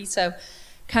a burrito.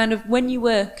 Kind of when you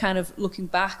were kind of looking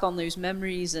back on those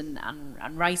memories and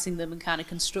writing them and kind of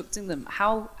constructing them,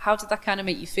 how did that kind of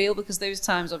make you feel? Because those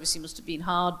times obviously must have been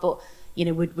hard, but you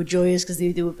know, were joyous because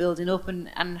they were building up,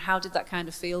 and how did that kind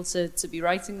of feel to be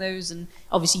writing those? And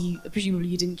obviously presumably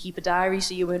you didn't keep a diary,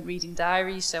 so you weren't reading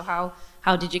diaries, so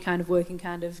how did you kind of work in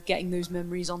kind of getting those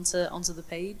memories onto the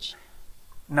page?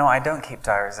 No, I don't keep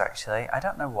diaries actually. I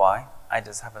don't know why. I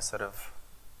just have a sort of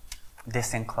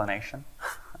disinclination.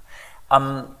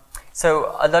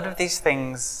 So a lot of these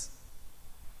things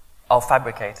are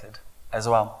fabricated as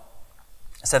well.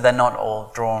 So they're not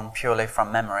all drawn purely from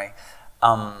memory.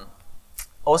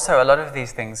 Also, a lot of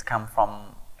these things come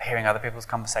from hearing other people's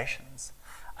conversations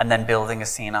and then building a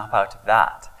scene up out of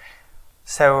that.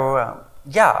 So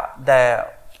yeah,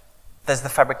 there's the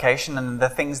fabrication, and the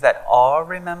things that are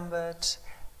remembered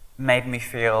made me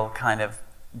feel kind of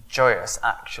joyous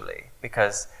actually,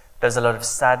 because there's a lot of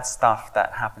sad stuff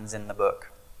that happens in the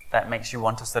book that makes you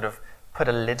want to sort of put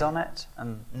a lid on it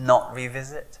and not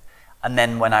revisit. And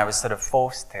then when I was sort of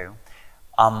forced to,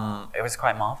 it was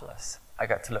quite marvelous. I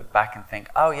got to look back and think,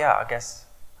 oh yeah, I guess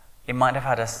it might have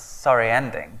had a sorry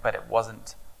ending, but it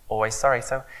wasn't always sorry.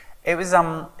 So it was,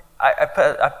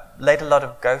 I laid a lot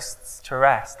of ghosts to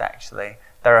rest actually.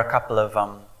 There are a couple of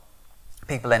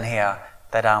people in here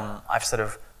that I've sort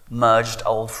of merged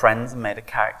old friends and made a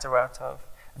character out of.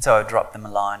 And so I would drop them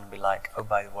a line and be like, oh,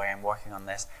 by the way, I'm working on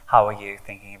this. How are you?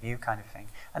 Thinking of you, kind of thing.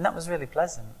 And that was really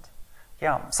pleasant.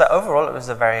 Yeah. So overall, it was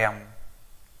a very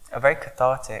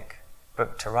cathartic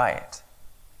book to write.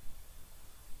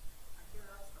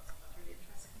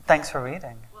 Thanks for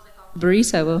reading.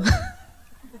 Burrito.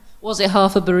 Was it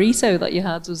half a burrito that you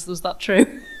had? Was that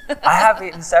true? I have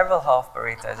eaten several half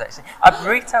burritos, actually. A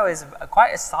burrito is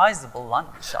quite a sizable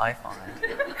lunch, I find.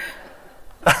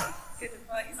 Good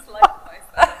advice, like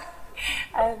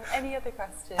advice. Any other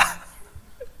questions?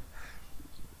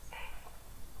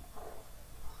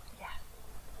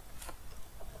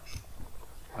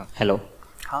 Hello.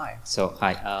 Hi. So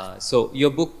hi. So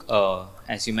your book,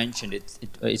 as you mentioned, it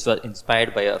was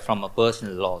inspired by from a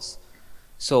personal loss.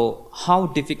 So how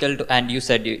difficult? And you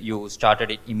said you started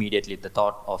it immediately. The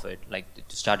thought of it, like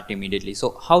to start it immediately.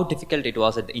 So how difficult it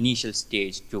was at the initial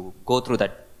stage to go through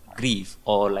that grief,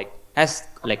 or like as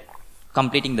like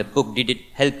completing the book, did it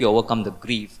help you overcome the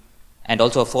grief? And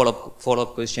also a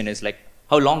follow-up question is like,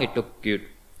 how long it took you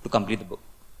to complete the book?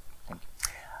 Thank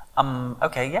you.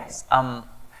 Okay. Yes.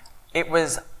 It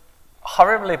was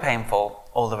horribly painful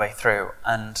all the way through,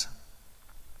 and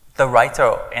the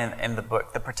writer in the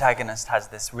book, the protagonist, has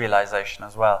this realization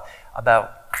as well.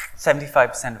 About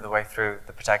 75% of the way through,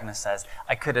 the protagonist says,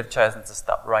 I could have chosen to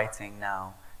stop writing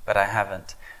now, but I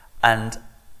haven't. And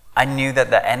I knew that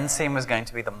the end scene was going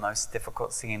to be the most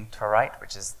difficult scene to write,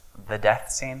 which is the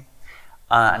death scene.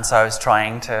 And so I was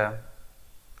trying to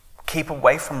keep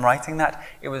away from writing that.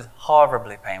 It was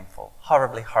horribly painful,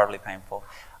 horribly painful.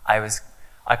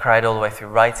 I cried all the way through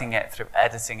writing it, through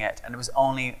editing it, and it was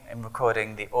only in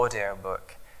recording the audio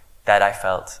book that I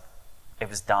felt it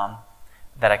was done,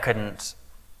 that I couldn't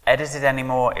edit it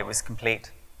anymore, it was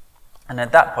complete. And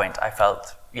at that point I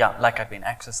felt, like I'd been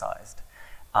exercised.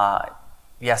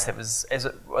 Yes, it was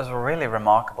a really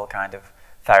remarkable kind of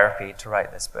therapy to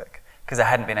write this book, because I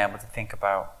hadn't been able to think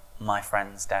about my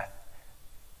friend's death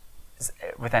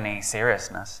with any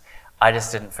seriousness. I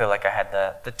just didn't feel like I had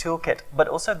the toolkit, but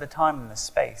also the time and the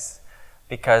space,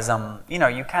 because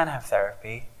you can have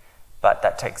therapy, but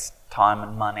that takes time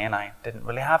and money, and I didn't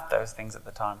really have those things at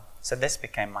the time. So this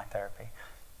became my therapy.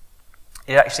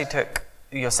 It actually took,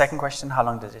 your second question, how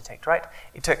long did it take to write?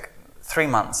 It took 3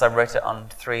 months. I wrote it on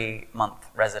 3-month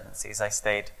residencies. I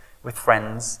stayed with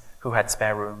friends who had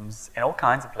spare rooms in all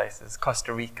kinds of places,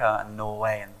 Costa Rica and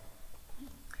Norway, and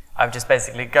I would just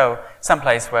basically go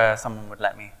someplace where someone would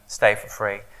let me stay for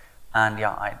free. And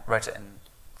I wrote it in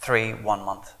 3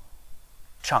 1-month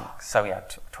chunks. So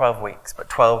 12 weeks, but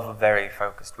 12 very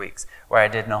focused weeks where I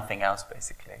did nothing else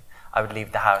basically. I would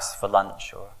leave the house for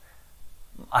lunch, or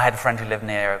I had a friend who lived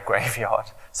near a graveyard.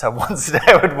 So once a day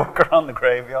I would walk around the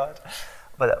graveyard.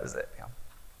 But that was it,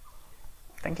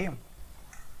 Thank you.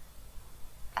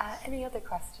 Any other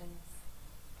questions?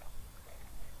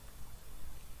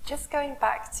 Just going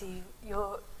back to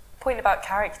your point about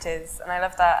characters, and I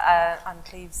love that Anne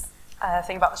Cleeve's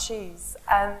thing about the shoes.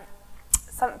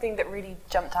 Something that really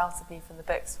jumped out at me from the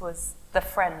books was the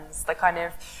friends, the kind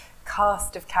of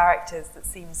cast of characters that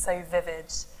seems so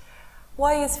vivid.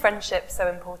 Why is friendship so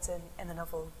important in the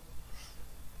novel?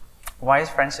 Why is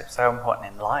friendship so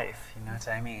important in life? You know what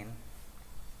I mean?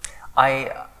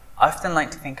 I often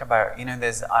like to think about,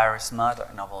 there's Iris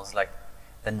Murdoch novels like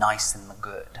The Nice and the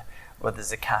Good, where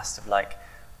there's a cast of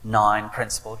 9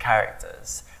 principal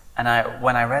characters. And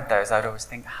when I read those, I'd always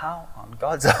think, how on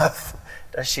God's earth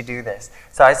does she do this?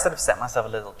 So I sort of set myself a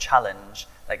little challenge,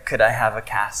 could I have a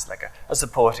cast, a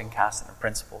supporting cast and a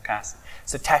principal cast?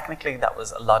 So technically that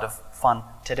was a lot of fun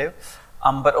to do.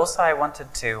 But also I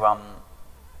wanted to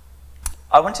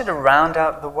round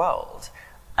out the world.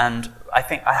 And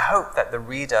I hope that the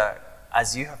reader,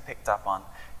 as you have picked up on,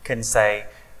 can say,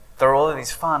 there are all of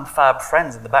these fun, fab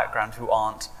friends in the background who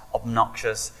aren't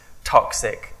obnoxious,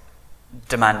 toxic,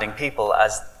 demanding people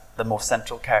as the more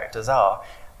central characters are.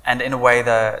 And in a way,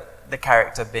 the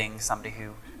character being somebody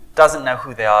who doesn't know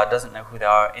who they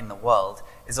are in the world,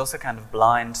 is also kind of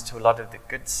blind to a lot of the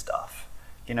good stuff.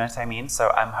 You know what I mean? So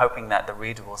I'm hoping that the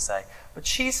reader will say, but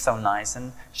she's so nice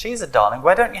and she's a darling,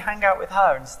 why don't you hang out with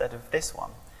her instead of this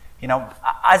one?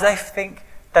 As I think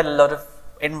that a lot of,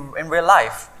 in real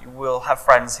life, you will have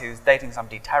friends who's dating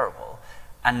somebody terrible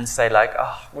and say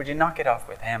oh, would you not get off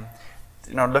with him?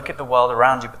 Look at the world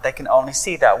around you, but they can only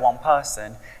see that one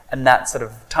person, and that sort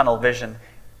of tunnel vision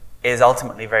is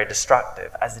ultimately very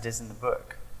destructive, as it is in the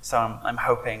book. So I'm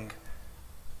hoping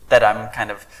that I'm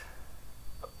kind of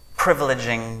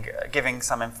giving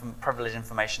some privileged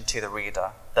information to the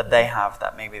reader that they have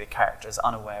that maybe the character is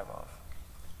unaware of.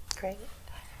 Great.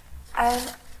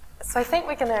 So I think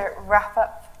we're going to wrap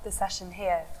up the session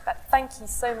here, but thank you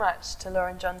so much to Laura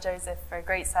and John Joseph for a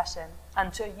great session,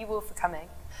 and to you all for coming.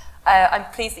 I'm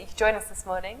pleased that you could join us this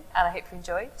morning, and I hope you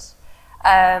enjoyed.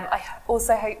 I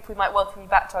also hope we might welcome you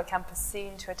back to our campus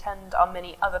soon to attend our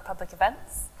many other public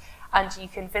events, and you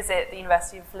can visit the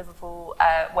University of Liverpool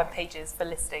web pages for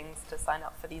listings to sign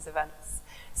up for these events.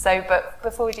 So, but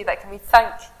before we do that, can we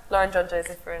thank Laura and John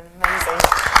Joseph for an amazing...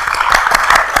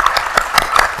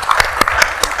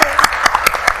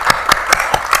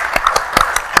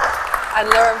 And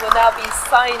Lauren will now be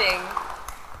signing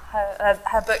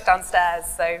her book downstairs,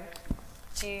 so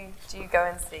do go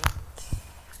and see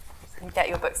and get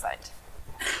your book signed.